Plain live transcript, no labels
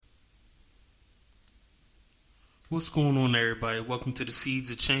What's going on, everybody? Welcome to the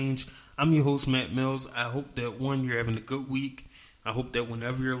Seeds of Change. I'm your host, Matt Mills. I hope that, you're having a good week. I hope that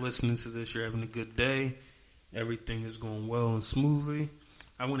whenever you're listening to this, you're having a good day. Everything is going well and smoothly.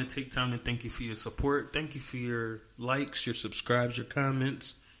 I want to take time to thank you for your support. Thank you for your likes, your subscribes, your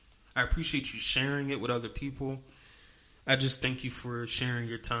comments. I appreciate you sharing it with other people. I just thank you for sharing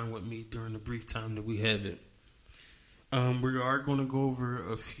your time with me during the brief time that we have it. We are going to go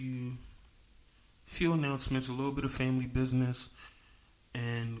over a few announcements, a little bit of family business,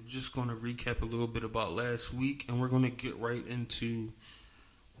 and just going to recap a little bit about last week, and we're going to get right into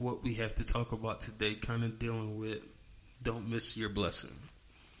what we have to talk about today, kind of dealing with don't miss your blessing.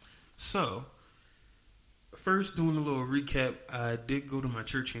 So, first, doing a little recap, I did go to my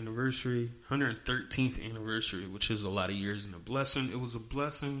church anniversary, 113th anniversary, which is a lot of years and a blessing. It was a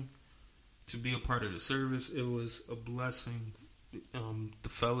blessing to be a part of the service. It was a blessing, the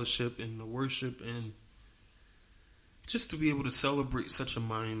fellowship and the worship, and just to be able to celebrate such a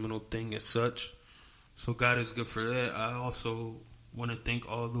monumental thing as such. So God is good for that. I also want to thank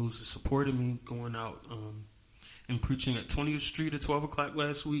all those that supported me going out and preaching at 20th Street at 12 o'clock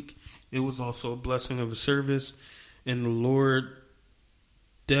last week. It was also a blessing of a service, and the Lord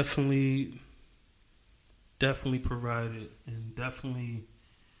definitely provided and definitely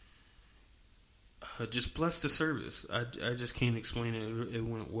just blessed the service. I just can't explain it. It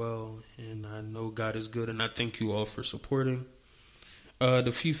went well, and I know God is good, and I thank you all for supporting.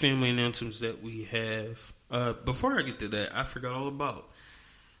 The few family announcements that we have. Before I get to that, I forgot all about.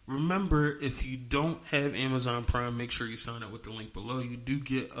 Remember, if you don't have Amazon Prime, make sure you sign up with the link below. You do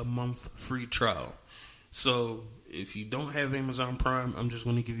get a month free trial. So if you don't have Amazon Prime, I'm just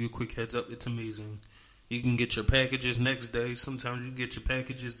going to give you a quick heads up. It's amazing. You can get your packages next day. Sometimes you get your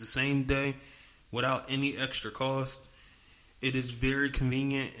packages the same day without any extra cost. It is very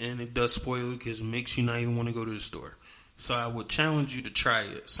convenient, and it does spoil it because it makes you not even want to go to the store. So I would challenge you to try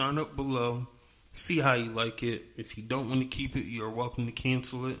it. Sign up below. See how you like it. If you don't want to keep it, you're welcome to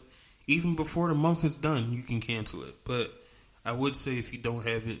cancel it. Even before the month is done, you can cancel it. But I would say if you don't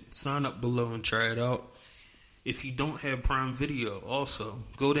have it, sign up below and try it out. If you don't have Prime Video, also,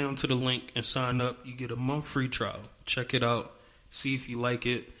 go down to the link and sign up. You get a month free trial. Check it out. See if you like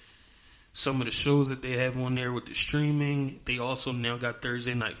it. Some of the shows that they have on there with the streaming, they also now got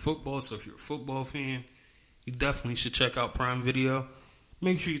Thursday Night Football. So if you're a football fan, you definitely should check out Prime Video.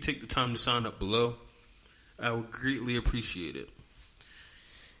 Make sure you take the time to sign up below. I would greatly appreciate it.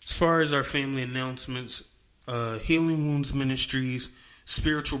 As far as our family announcements, Healing Wounds Ministries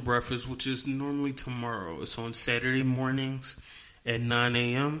Spiritual Breakfast, which is normally tomorrow. It's on Saturday mornings at 9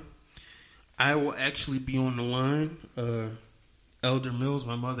 a.m. I will actually be on the line. Elder Mills,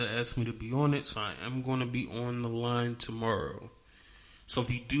 my mother, asked me to be on it, so I am going to be on the line tomorrow. So if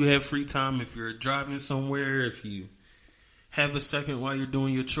you do have free time, if you're driving somewhere, if you have a second while you're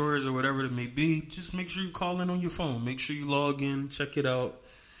doing your chores or whatever it may be, just make sure you call in on your phone. Make sure you log in, check it out,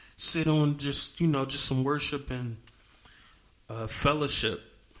 sit on just some worship and fellowship.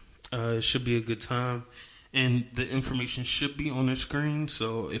 It should be a good time, and the information should be on the screen.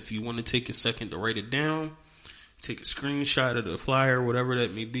 So if you want to take a second to write it down, take a screenshot of the flyer, whatever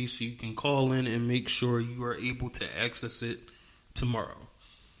that may be, so you can call in and make sure you are able to access it tomorrow.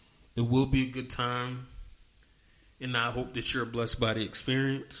 It will be a good time, and I hope that you're blessed by the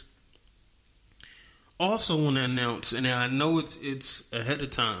experience. Also want to announce, and I know it's ahead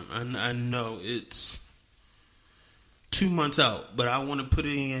of time. I know it's 2 months out, but I want to put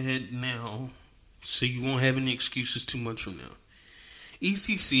it in your head now so you won't have any excuses 2 months from now.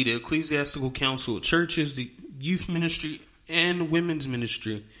 ECC, the Ecclesiastical Council of Churches, the youth ministry, and women's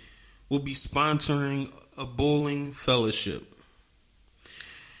ministry will be sponsoring a bowling fellowship.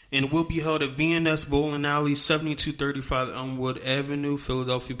 And it will be held at VNS Bowling Alley, 7235 Elmwood Avenue,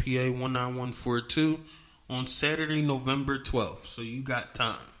 Philadelphia, PA, 19142 on Saturday, November 12th. So you got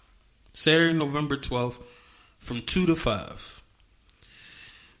time. Saturday, November 12th from 2 to 5.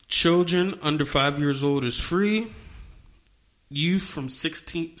 Children under 5 years old is free. Youth from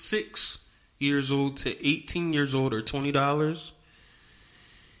 6 years old to 18 years old are $20.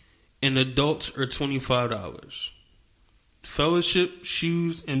 And adults are $25. Fellowship,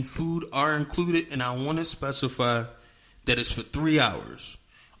 shoes, and food are included, and I want to specify that it's for 3 hours.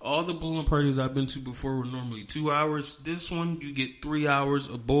 All the bowling parties I've been to before were normally 2 hours. This one, you get 3 hours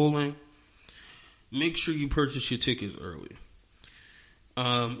of bowling. Make sure you purchase your tickets early.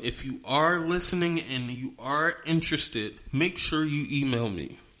 If you are listening and you are interested, make sure you email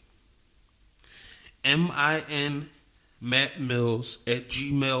me.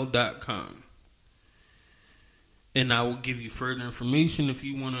 minmattmills@gmail.com. And I will give you further information if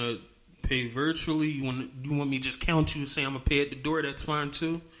you want to pay virtually, you want me to just count you and say I'm going to pay at the door, that's fine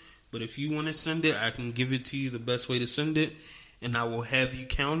too. But if you want to send it, I can give it to you the best way to send it, and I will have you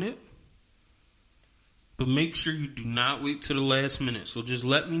count it. But make sure you do not wait to the last minute. So just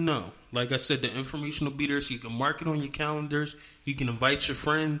let me know. Like I said, the information will be there so you can mark it on your calendars. You can invite your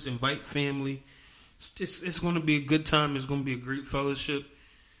friends, invite family. It's going to be a good time. It's going to be a great fellowship.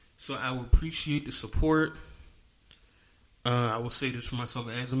 So I will appreciate the support. I will say this for myself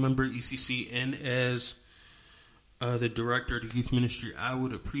as a member of ECC and as the director of the youth ministry. I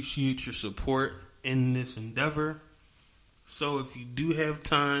would appreciate your support in this endeavor. So if you do have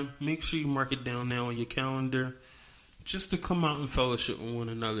time, make sure you mark it down now on your calendar just to come out and fellowship with one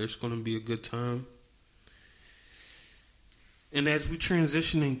another. It's going to be a good time. And as we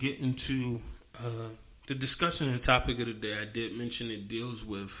transition and get into the discussion and topic of the day, I did mention it deals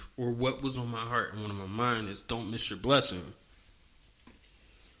with, or what was on my heart and on my mind is don't miss your blessing.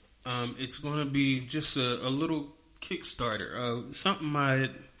 It's going to be just a little Kickstarter. Something I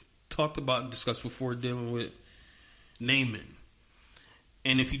had talked about and discussed before dealing with Naaman.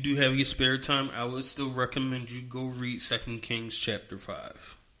 And if you do have your spare time, I would still recommend you go read 2 Kings chapter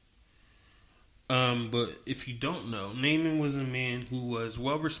 5. But if you don't know, Naaman was a man who was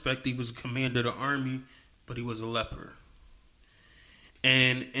well respected. He was a commander of the army, but he was a leper.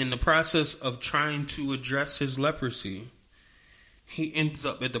 And in the process of trying to address his leprosy, he ends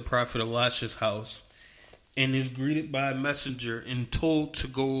up at the prophet Elisha's house and is greeted by a messenger and told to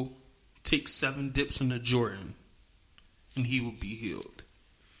go take 7 dips in the Jordan and he will be healed.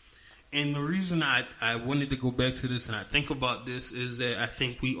 And the reason I wanted to go back to this and I think about this is that I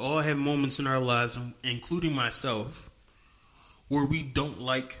think we all have moments in our lives, including myself, where we don't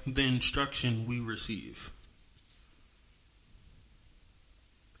like the instruction we receive.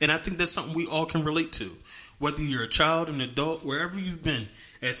 And I think that's something we all can relate to. Whether you're a child, an adult, wherever you've been,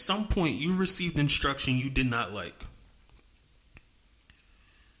 at some point you received instruction you did not like.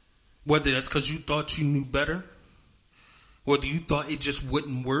 Whether that's because you thought you knew better, whether you thought it just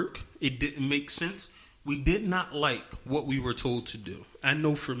wouldn't work, it didn't make sense. We did not like what we were told to do. I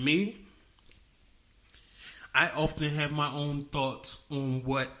know for me, I often have my own thoughts on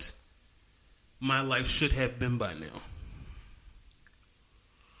what my life should have been by now.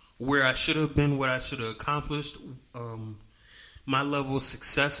 Where I should have been, what I should have accomplished, my level of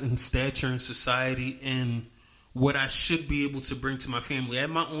success and stature in society, and what I should be able to bring to my family. I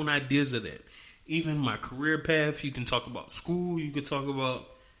have my own ideas of that. Even my career path, you can talk about school, you can talk about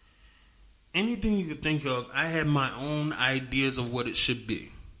anything you could think of. I had my own ideas of what it should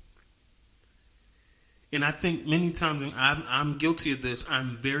be. And I think many times, and I'm guilty of this,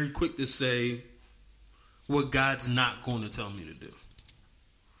 I'm very quick to say what God's not going to tell me to do.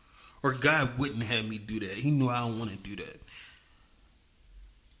 Or God wouldn't have me do that. He knew I don't want to do that.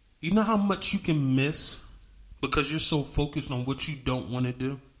 You know how much you can miss because you're so focused on what you don't want to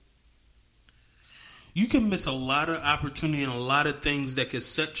do? You can miss a lot of opportunity and a lot of things that could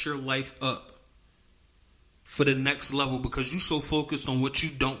set your life up for the next level because you're so focused on what you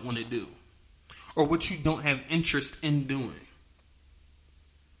don't want to do or what you don't have interest in doing.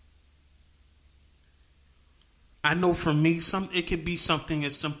 I know for me, it could be something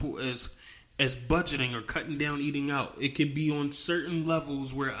as simple as budgeting or cutting down eating out. It could be on certain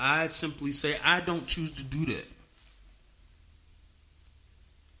levels where I simply say, I don't choose to do that.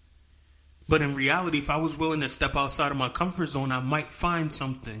 But in reality, if I was willing to step outside of my comfort zone, I might find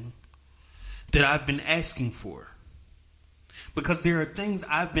something that I've been asking for. Because there are things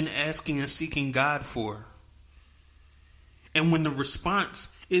I've been asking and seeking God for. And when the response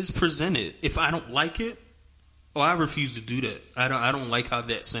is presented, if I don't like it, I refuse to do that. I don't like how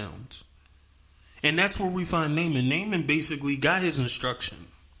that sounds. And that's where we find Naaman. Naaman basically got his instruction.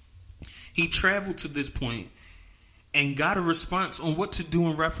 He traveled to this point and got a response on what to do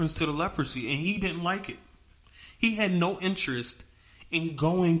in reference to the leprosy, and he didn't like it. He had no interest in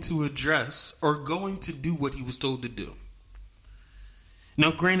going to address or going to do what he was told to do.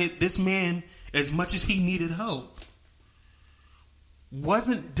 Now, granted, this man, as much as he needed help,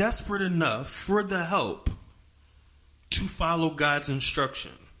 wasn't desperate enough for the help to follow God's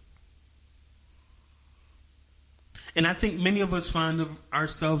instruction. And I think many of us find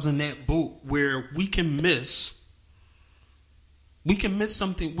ourselves in that boat where we can miss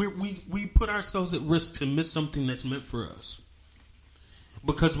something. We put ourselves at risk to miss something that's meant for us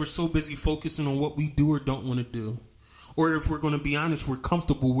because we're so busy focusing on what we do or don't want to do. Or if we're going to be honest, we're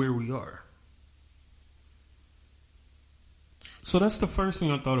comfortable where we are. So that's the first thing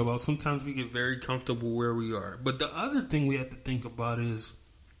I thought about. Sometimes we get very comfortable where we are. But the other thing we have to think about is,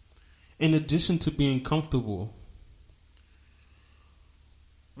 in addition to being comfortable,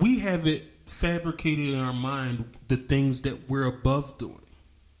 we have it fabricated in our mind the things that we're above doing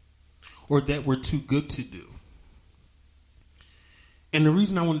or that we're too good to do. And the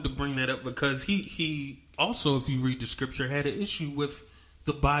reason I wanted to bring that up because he also, if you read the scripture, had an issue with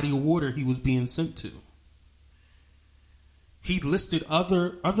the body of water he was being sent to. He listed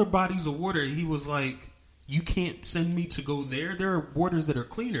other bodies of water. He was like, you can't send me to go there. There are waters that are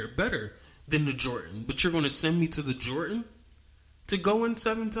cleaner, better than the Jordan. But you're going to send me to the Jordan to go in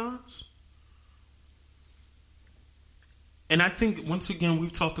 7 times? And I think, once again,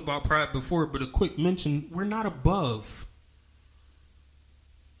 we've talked about pride before, but a quick mention, we're not above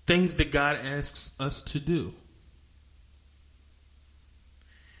things that God asks us to do.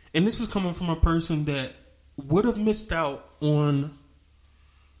 And this is coming from a person that would have missed out on,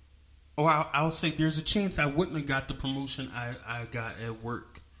 or I'll say there's a chance I wouldn't have got the promotion I got at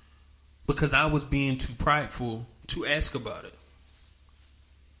work because I was being too prideful to ask about it.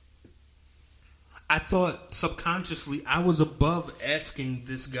 I thought subconsciously I was above asking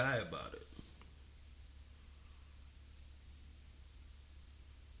this guy about it.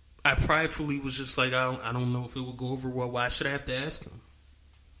 I pridefully was just like, I don't know if it will go over well. Why should I have to ask him?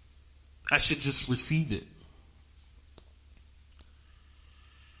 I should just receive it.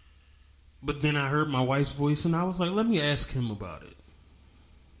 But then I heard my wife's voice and I was like, let me ask him about it.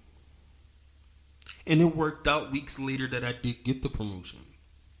 And it worked out weeks later that I did get the promotion.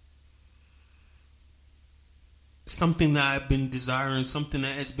 Something that I've been desiring, something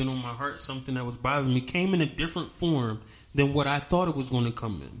that has been on my heart, something that was bothering me came in a different form than what I thought it was going to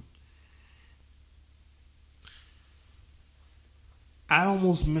come in. I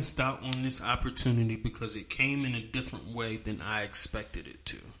almost missed out on this opportunity because it came in a different way than I expected it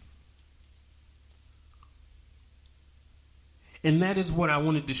to. And that is what I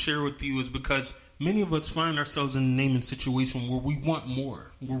wanted to share with you, is because many of us find ourselves in a naming situation where we want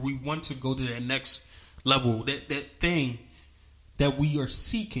more, where we want to go to that next level, that thing that we are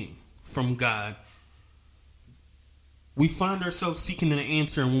seeking from God. We find ourselves seeking an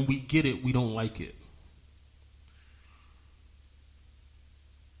answer, and when we get it, we don't like it.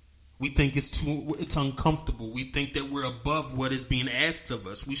 We think it's uncomfortable. We think that we're above what is being asked of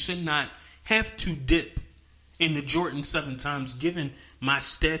us. We should not have to dip in the Jordan 7 times given my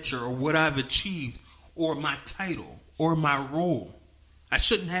stature or what I've achieved or my title or my role. I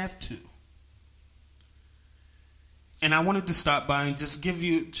shouldn't have to. And I wanted to stop by and just give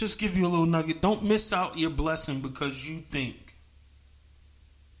you a little nugget. Don't miss out your blessing because you think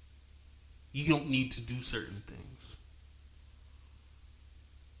you don't need to do certain things.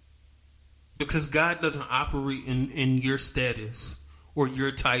 Because God doesn't operate in your status or your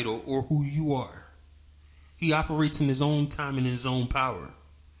title or who you are. He operates in his own time and in his own power.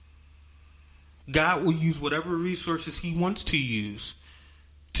 God will use whatever resources he wants to use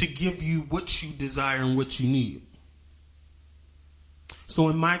to give you what you desire and what you need. So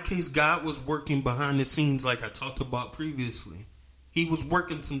in my case, God was working behind the scenes like I talked about previously. He was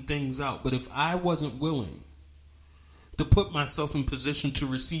working some things out. But if I wasn't willing to put myself in position to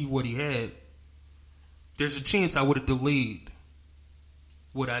receive what he had, there's a chance I would have delayed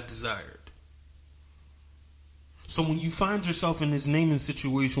what I desired. So when you find yourself in this naming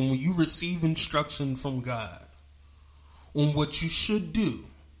situation, when you receive instruction from God on what you should do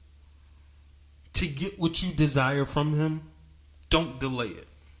to get what you desire from him, don't delay it.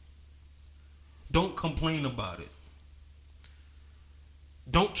 Don't complain about it.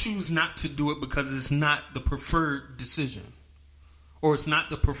 Don't choose not to do it because it's not the preferred decision or it's not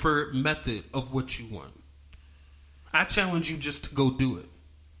the preferred method of what you want. I challenge you just to go do it.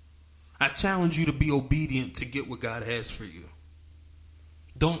 I challenge you to be obedient to get what God has for you.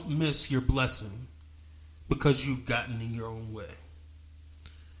 Don't miss your blessing because you've gotten in your own way.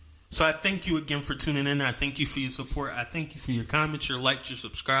 So I thank you again for tuning in. I thank you for your support. I thank you for your comments, your likes, your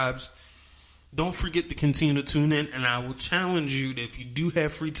subscribes. Don't forget to continue to tune in. And I will challenge you that if you do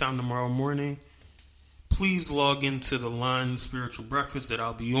have free time tomorrow morning, please log into the Line Spiritual Breakfast that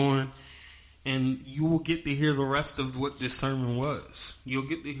I'll be on. And you will get to hear the rest of what this sermon was. You'll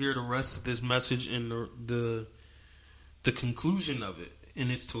get to hear the rest of this message and the conclusion of it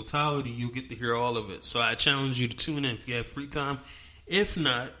in its totality. You'll get to hear all of it. So I challenge you to tune in if you have free time. If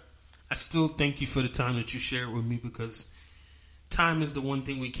not, I still thank you for the time that you shared with me, because time is the one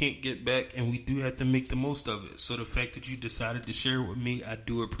thing we can't get back, and we do have to make the most of it. So the fact that you decided to share it with me, I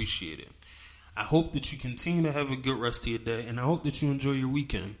do appreciate it. I hope that you continue to have a good rest of your day, and I hope that you enjoy your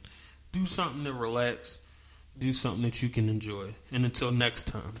weekend. Do something to relax. Do something that you can enjoy. And until next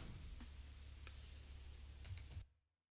time.